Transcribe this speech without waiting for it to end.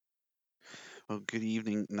Well, good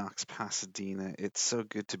evening, Knox Pasadena. It's so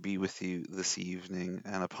good to be with you this evening,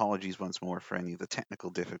 and apologies once more for any of the technical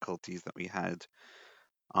difficulties that we had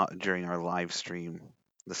during our live stream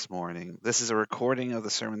this morning. This is a recording of the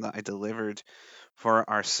sermon that I delivered for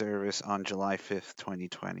our service on July 5th,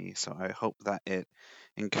 2020. So I hope that it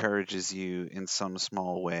encourages you in some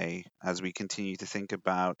small way as we continue to think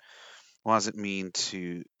about what does it mean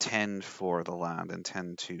to tend for the land and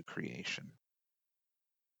tend to creation.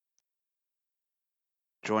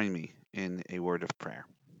 Join me in a word of prayer.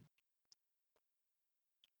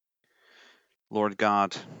 Lord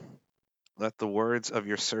God, let the words of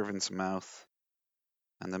your servant's mouth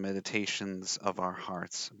and the meditations of our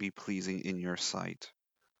hearts be pleasing in your sight,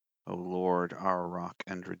 O Lord, our rock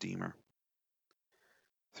and redeemer,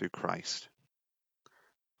 through Christ.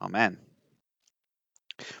 Amen.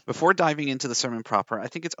 Before diving into the sermon proper, I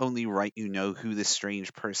think it's only right you know who this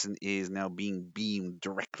strange person is now being beamed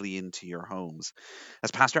directly into your homes.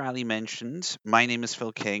 As Pastor Ali mentioned, my name is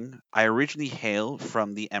Phil King. I originally hail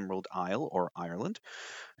from the Emerald Isle, or Ireland,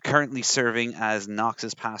 currently serving as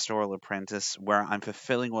Knox's pastoral apprentice, where I'm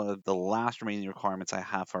fulfilling one of the last remaining requirements I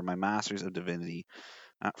have for my Master's of Divinity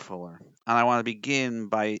at Fuller. And I want to begin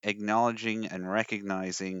by acknowledging and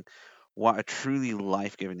recognizing what a truly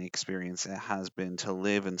life giving experience it has been to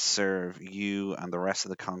live and serve you and the rest of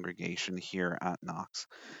the congregation here at Knox.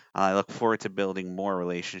 And I look forward to building more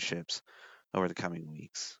relationships over the coming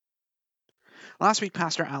weeks. Last week,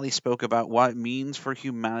 Pastor Ali spoke about what it means for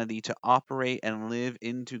humanity to operate and live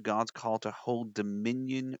into God's call to hold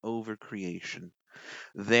dominion over creation.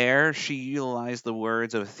 There, she utilized the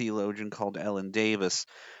words of a theologian called Ellen Davis,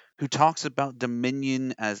 who talks about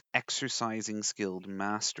dominion as exercising skilled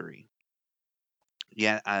mastery.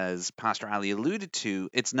 Yet, as Pastor Ali alluded to,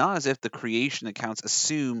 it's not as if the creation accounts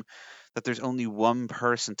assume that there's only one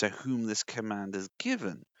person to whom this command is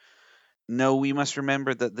given. No, we must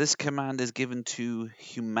remember that this command is given to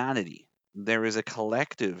humanity. There is a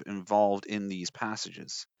collective involved in these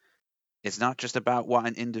passages. It's not just about what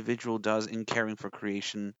an individual does in caring for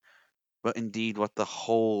creation, but indeed what the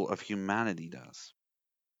whole of humanity does.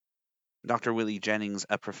 Dr. Willie Jennings,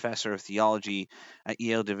 a professor of theology at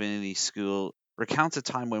Yale Divinity School, recounts a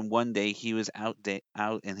time when one day he was out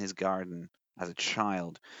in his garden as a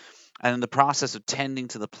child, and in the process of tending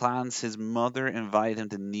to the plants, his mother invited him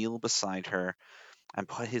to kneel beside her and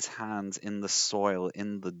put his hands in the soil,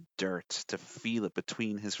 in the dirt, to feel it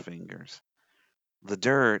between his fingers. The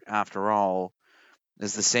dirt, after all,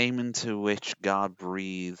 is the same into which God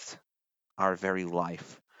breathed our very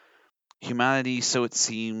life. Humanity, so it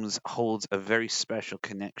seems, holds a very special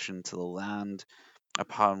connection to the land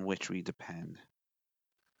upon which we depend.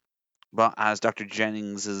 But as Dr.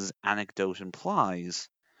 Jennings's anecdote implies,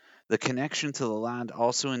 the connection to the land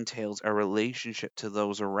also entails a relationship to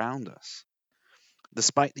those around us.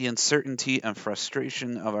 Despite the uncertainty and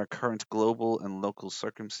frustration of our current global and local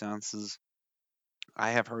circumstances,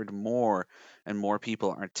 I have heard more and more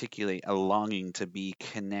people articulate a longing to be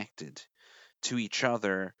connected to each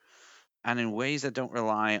other and in ways that don't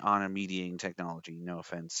rely on a mediating technology. No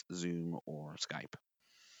offense, Zoom or Skype.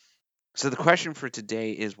 So the question for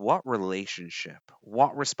today is, what relationship,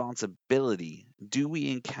 what responsibility do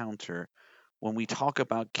we encounter when we talk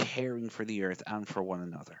about caring for the earth and for one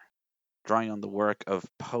another? Drawing on the work of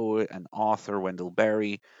poet and author Wendell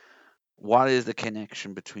Berry, what is the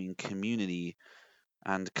connection between community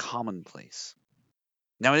and commonplace?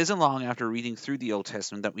 Now, it isn't long after reading through the Old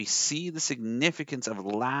Testament that we see the significance of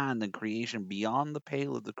land and creation beyond the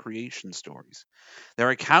pale of the creation stories. There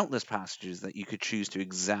are countless passages that you could choose to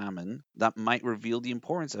examine that might reveal the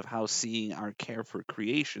importance of how seeing our care for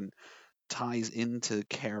creation ties into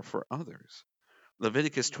care for others.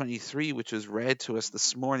 Leviticus 23, which was read to us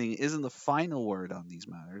this morning, isn't the final word on these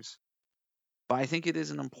matters, but I think it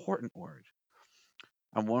is an important word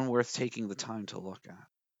and one worth taking the time to look at.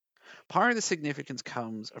 Part of the significance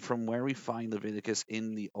comes from where we find Leviticus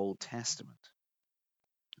in the Old Testament.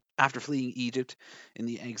 After fleeing Egypt in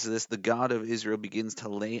the Exodus, the God of Israel begins to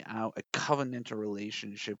lay out a covenantal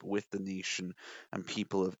relationship with the nation and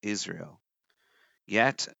people of Israel.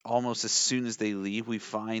 Yet, almost as soon as they leave, we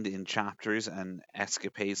find in chapters and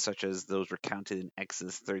escapades such as those recounted in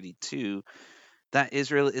Exodus 32 that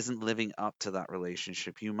Israel isn't living up to that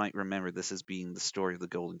relationship. You might remember this as being the story of the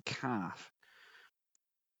golden calf.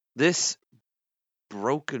 This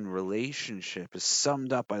broken relationship is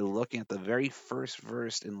summed up by looking at the very first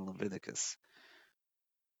verse in Leviticus,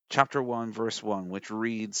 chapter 1, verse 1, which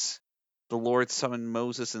reads, "The Lord summoned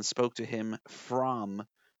Moses and spoke to him from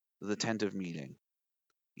the tent of meeting."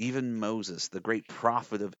 Even Moses, the great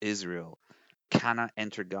prophet of Israel, cannot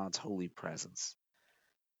enter God's holy presence.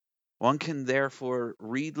 One can therefore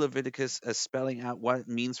read Leviticus as spelling out what it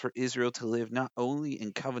means for Israel to live not only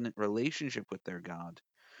in covenant relationship with their God,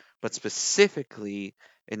 but specifically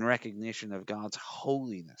in recognition of God's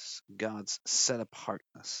holiness, God's set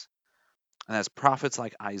apartness. And as prophets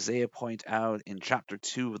like Isaiah point out in chapter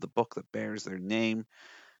 2 of the book that bears their name,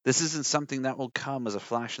 this isn't something that will come as a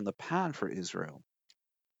flash in the pan for Israel.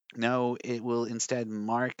 No, it will instead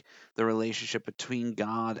mark the relationship between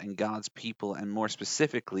God and God's people, and more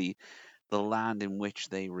specifically, the land in which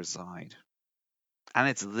they reside. And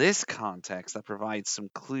it's this context that provides some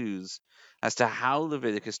clues as to how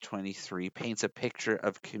Leviticus 23 paints a picture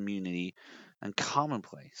of community and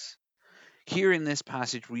commonplace. Here in this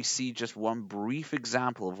passage, we see just one brief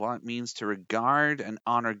example of what it means to regard and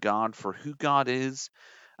honor God for who God is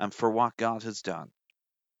and for what God has done.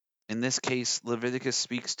 In this case, Leviticus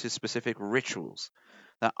speaks to specific rituals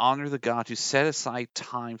that honor the God who set aside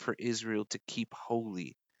time for Israel to keep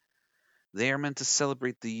holy. They are meant to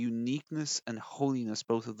celebrate the uniqueness and holiness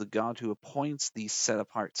both of the God who appoints these set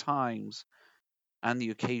apart times and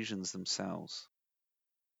the occasions themselves.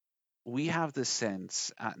 We have this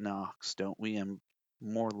sense at Knox, don't we? And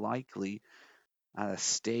more likely at a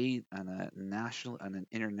state and a national and an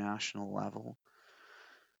international level,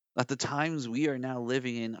 that the times we are now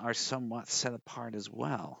living in are somewhat set apart as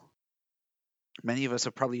well. Many of us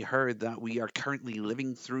have probably heard that we are currently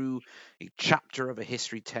living through a chapter of a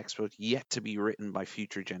history textbook yet to be written by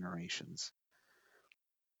future generations.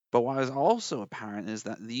 But what is also apparent is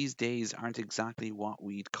that these days aren't exactly what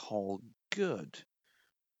we'd call good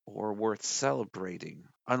or worth celebrating.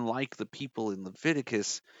 Unlike the people in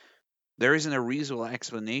Leviticus, there isn't a reasonable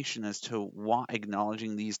explanation as to what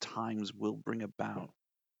acknowledging these times will bring about.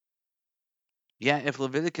 Yet, if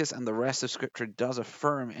Leviticus and the rest of Scripture does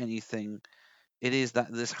affirm anything, it is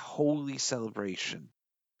that this holy celebration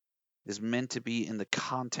is meant to be in the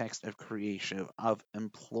context of creation, of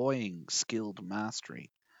employing skilled mastery,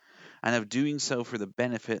 and of doing so for the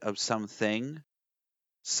benefit of something,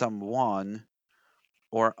 someone,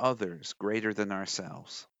 or others greater than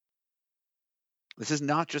ourselves. This is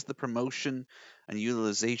not just the promotion and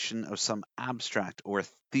utilization of some abstract or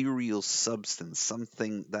ethereal substance,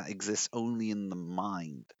 something that exists only in the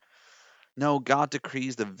mind. No, God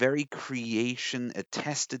decrees the very creation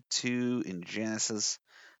attested to in Genesis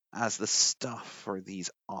as the stuff for these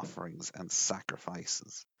offerings and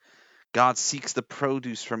sacrifices. God seeks the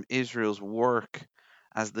produce from Israel's work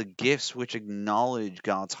as the gifts which acknowledge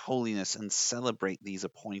God's holiness and celebrate these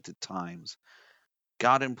appointed times.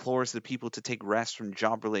 God implores the people to take rest from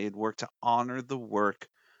job related work to honor the work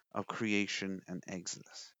of creation and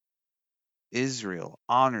Exodus. Israel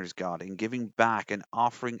honors God in giving back and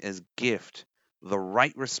offering as gift the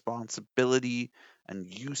right responsibility and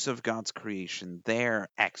use of God's creation, their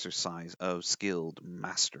exercise of skilled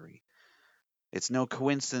mastery. It's no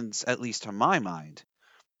coincidence, at least to my mind,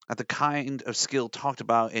 that the kind of skill talked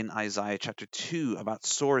about in Isaiah chapter 2 about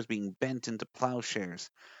swords being bent into plowshares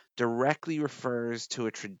directly refers to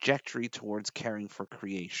a trajectory towards caring for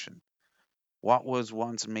creation. What was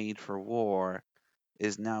once made for war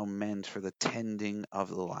is now meant for the tending of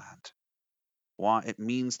the land. What it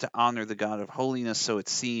means to honor the God of holiness, so it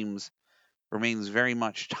seems, remains very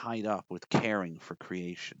much tied up with caring for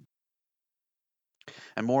creation.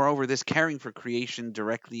 And moreover, this caring for creation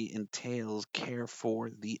directly entails care for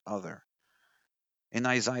the other. In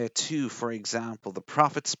Isaiah 2, for example, the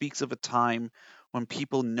prophet speaks of a time when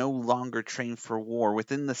people no longer train for war,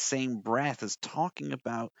 within the same breath as talking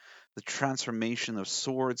about the transformation of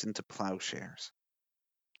swords into plowshares.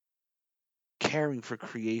 Caring for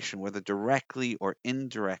creation, whether directly or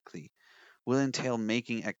indirectly, will entail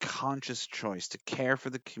making a conscious choice to care for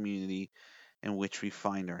the community in which we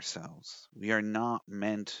find ourselves. We are not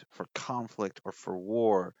meant for conflict or for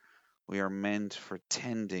war. We are meant for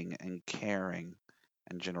tending and caring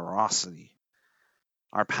and generosity.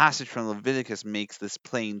 Our passage from Leviticus makes this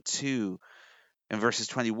plain too in verses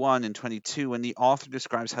 21 and 22 when the author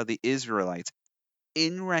describes how the Israelites,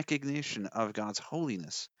 in recognition of God's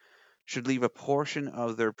holiness, should leave a portion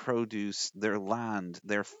of their produce, their land,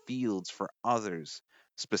 their fields for others,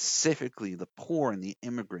 specifically the poor and the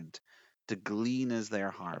immigrant, to glean as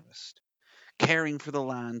their harvest. Caring for the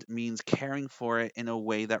land means caring for it in a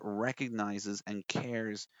way that recognizes and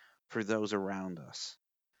cares for those around us.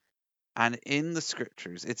 And in the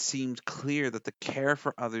scriptures, it seems clear that the care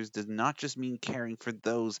for others does not just mean caring for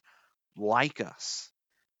those like us,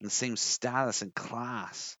 in the same status and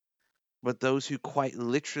class, but those who quite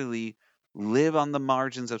literally live on the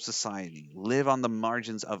margins of society, live on the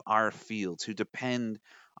margins of our fields, who depend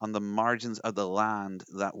on the margins of the land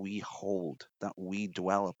that we hold, that we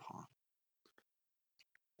dwell upon.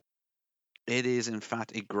 It is, in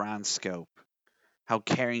fact, a grand scope. How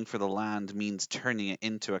caring for the land means turning it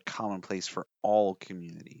into a commonplace for all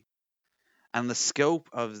community. And the scope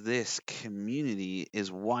of this community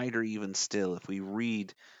is wider even still if we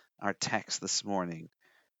read our text this morning,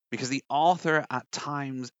 because the author at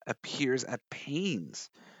times appears at pains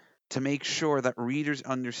to make sure that readers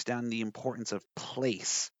understand the importance of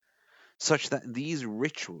place, such that these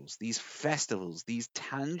rituals, these festivals, these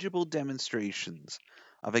tangible demonstrations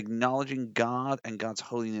of acknowledging God and God's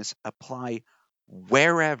holiness apply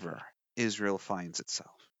wherever Israel finds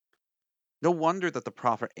itself. No wonder that the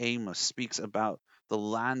prophet Amos speaks about the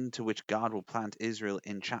land to which God will plant Israel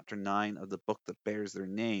in chapter 9 of the book that bears their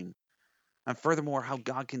name. And furthermore, how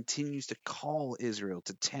God continues to call Israel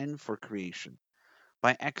to tend for creation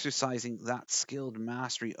by exercising that skilled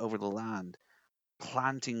mastery over the land,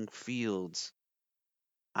 planting fields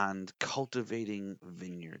and cultivating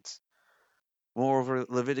vineyards. Moreover,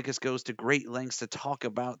 Leviticus goes to great lengths to talk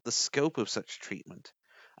about the scope of such treatment,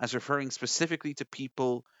 as referring specifically to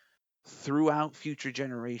people throughout future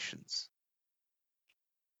generations.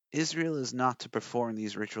 Israel is not to perform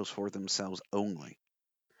these rituals for themselves only,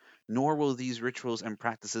 nor will these rituals and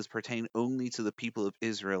practices pertain only to the people of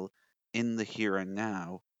Israel in the here and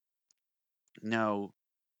now. No,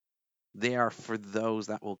 they are for those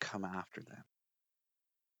that will come after them,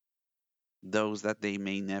 those that they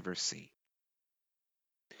may never see.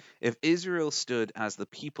 If Israel stood as the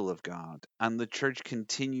people of God, and the church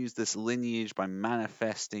continues this lineage by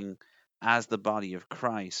manifesting as the body of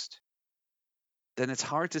Christ, then it's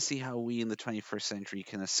hard to see how we in the 21st century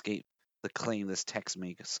can escape the claim this text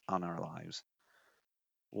makes on our lives.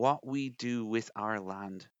 What we do with our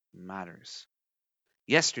land matters.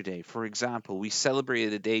 Yesterday, for example, we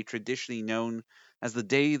celebrated a day traditionally known as the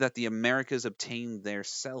day that the Americas obtained their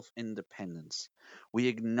self independence. We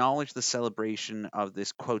acknowledge the celebration of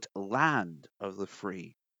this, quote, land of the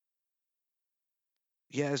free.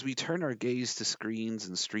 Yet, as we turn our gaze to screens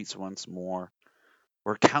and streets once more,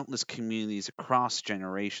 where countless communities across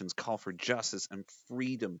generations call for justice and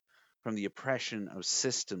freedom from the oppression of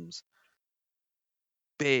systems,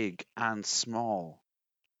 big and small,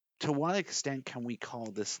 to what extent can we call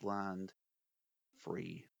this land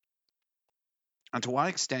free? And to what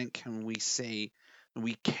extent can we say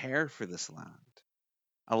we care for this land?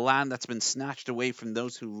 A land that's been snatched away from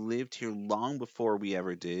those who lived here long before we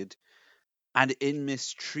ever did, and in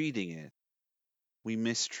mistreating it, we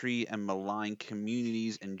mistreat and malign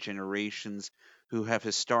communities and generations who have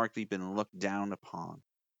historically been looked down upon,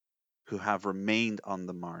 who have remained on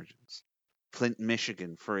the margins. Flint,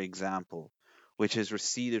 Michigan, for example, which has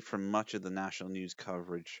receded from much of the national news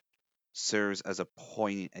coverage, serves as a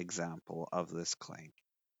poignant example of this claim.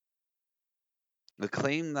 The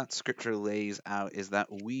claim that Scripture lays out is that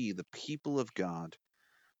we, the people of God,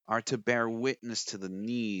 are to bear witness to the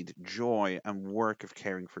need, joy, and work of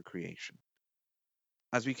caring for creation.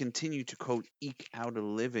 As we continue to, quote, eke out a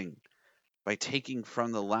living by taking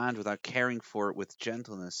from the land without caring for it with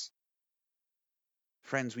gentleness,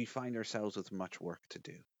 friends, we find ourselves with much work to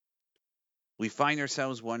do. We find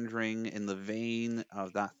ourselves wondering, in the vein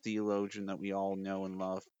of that theologian that we all know and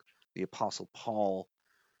love, the Apostle Paul,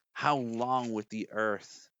 how long with the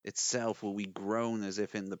earth itself will we groan as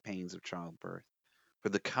if in the pains of childbirth, for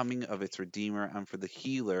the coming of its Redeemer and for the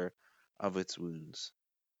healer of its wounds?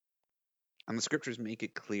 And the scriptures make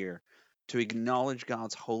it clear to acknowledge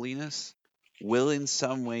God's holiness will in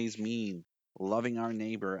some ways mean loving our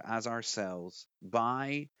neighbor as ourselves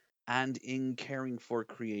by and in caring for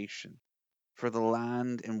creation, for the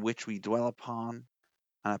land in which we dwell upon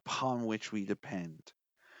and upon which we depend.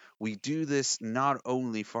 We do this not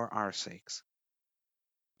only for our sakes,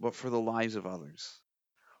 but for the lives of others.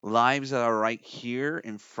 Lives that are right here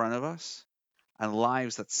in front of us, and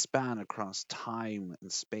lives that span across time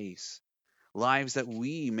and space. Lives that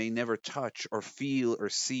we may never touch or feel or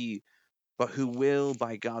see, but who will,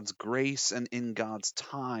 by God's grace and in God's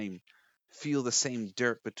time, feel the same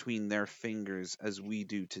dirt between their fingers as we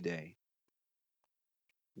do today.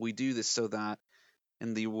 We do this so that,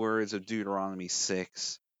 in the words of Deuteronomy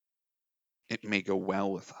 6, it may go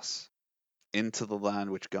well with us into the land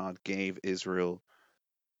which God gave Israel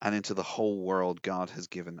and into the whole world God has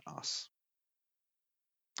given us.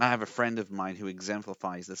 I have a friend of mine who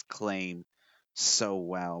exemplifies this claim so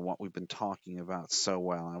well, what we've been talking about so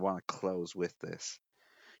well, and I want to close with this.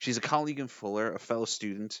 She's a colleague in Fuller, a fellow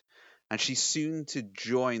student, and she's soon to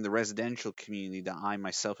join the residential community that I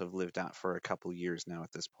myself have lived at for a couple years now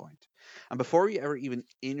at this point. And before we ever even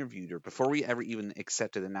interviewed her, before we ever even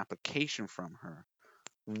accepted an application from her,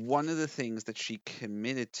 one of the things that she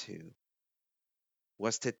committed to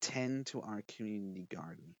was to tend to our community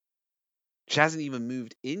garden. She hasn't even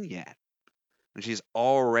moved in yet, and she's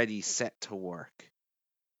already set to work.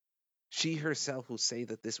 She herself will say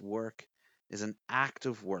that this work is an act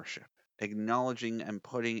of worship, acknowledging and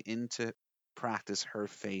putting into practice her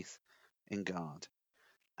faith in God.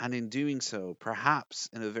 And in doing so, perhaps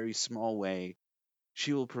in a very small way,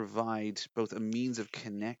 she will provide both a means of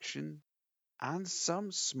connection and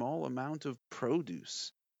some small amount of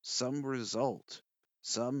produce, some result,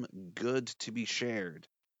 some good to be shared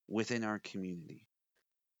within our community.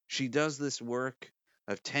 She does this work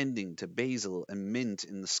of tending to basil and mint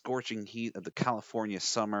in the scorching heat of the California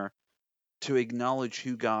summer to acknowledge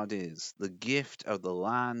who God is, the gift of the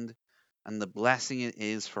land, and the blessing it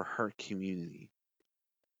is for her community.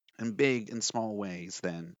 In big and small ways,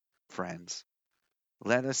 then, friends,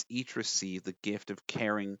 let us each receive the gift of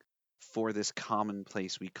caring for this common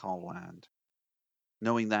place we call land,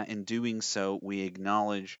 knowing that in doing so we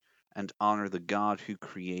acknowledge and honor the God who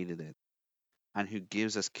created it and who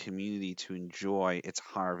gives us community to enjoy its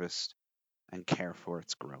harvest and care for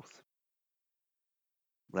its growth.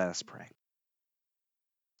 Let us pray.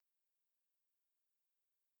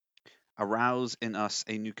 Arouse in us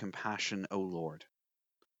a new compassion, O Lord,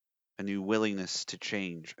 a new willingness to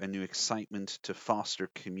change, a new excitement to foster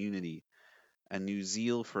community, a new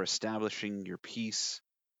zeal for establishing your peace,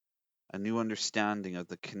 a new understanding of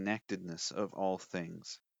the connectedness of all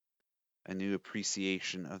things, a new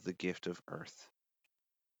appreciation of the gift of earth.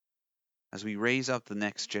 As we raise up the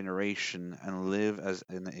next generation and live as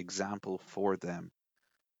an example for them,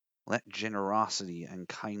 let generosity and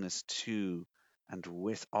kindness to and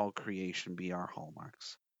with all creation be our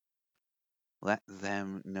hallmarks. Let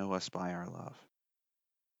them know us by our love.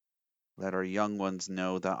 Let our young ones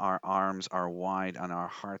know that our arms are wide and our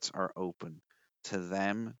hearts are open to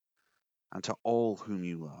them and to all whom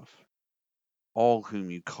you love, all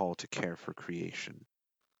whom you call to care for creation,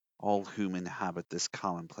 all whom inhabit this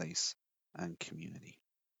commonplace and community.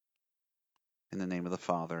 In the name of the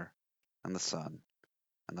Father, and the Son,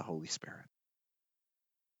 and the Holy Spirit.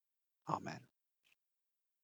 Amen.